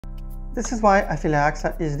This is why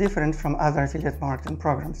AFFILIAXA is different from other affiliate marketing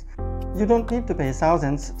programs. You don't need to pay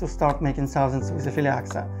thousands to start making thousands with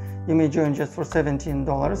AFFILIAXA. You may join just for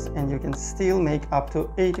 $17 and you can still make up to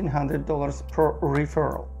 $1,800 per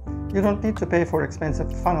referral. You don't need to pay for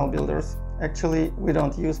expensive funnel builders. Actually, we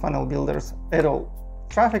don't use funnel builders at all.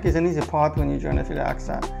 Traffic is an easy part when you join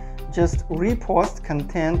AFFILIAXA. Just repost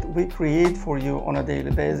content we create for you on a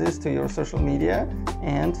daily basis to your social media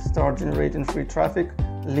and start generating free traffic,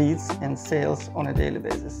 leads, and sales on a daily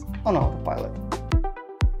basis on autopilot.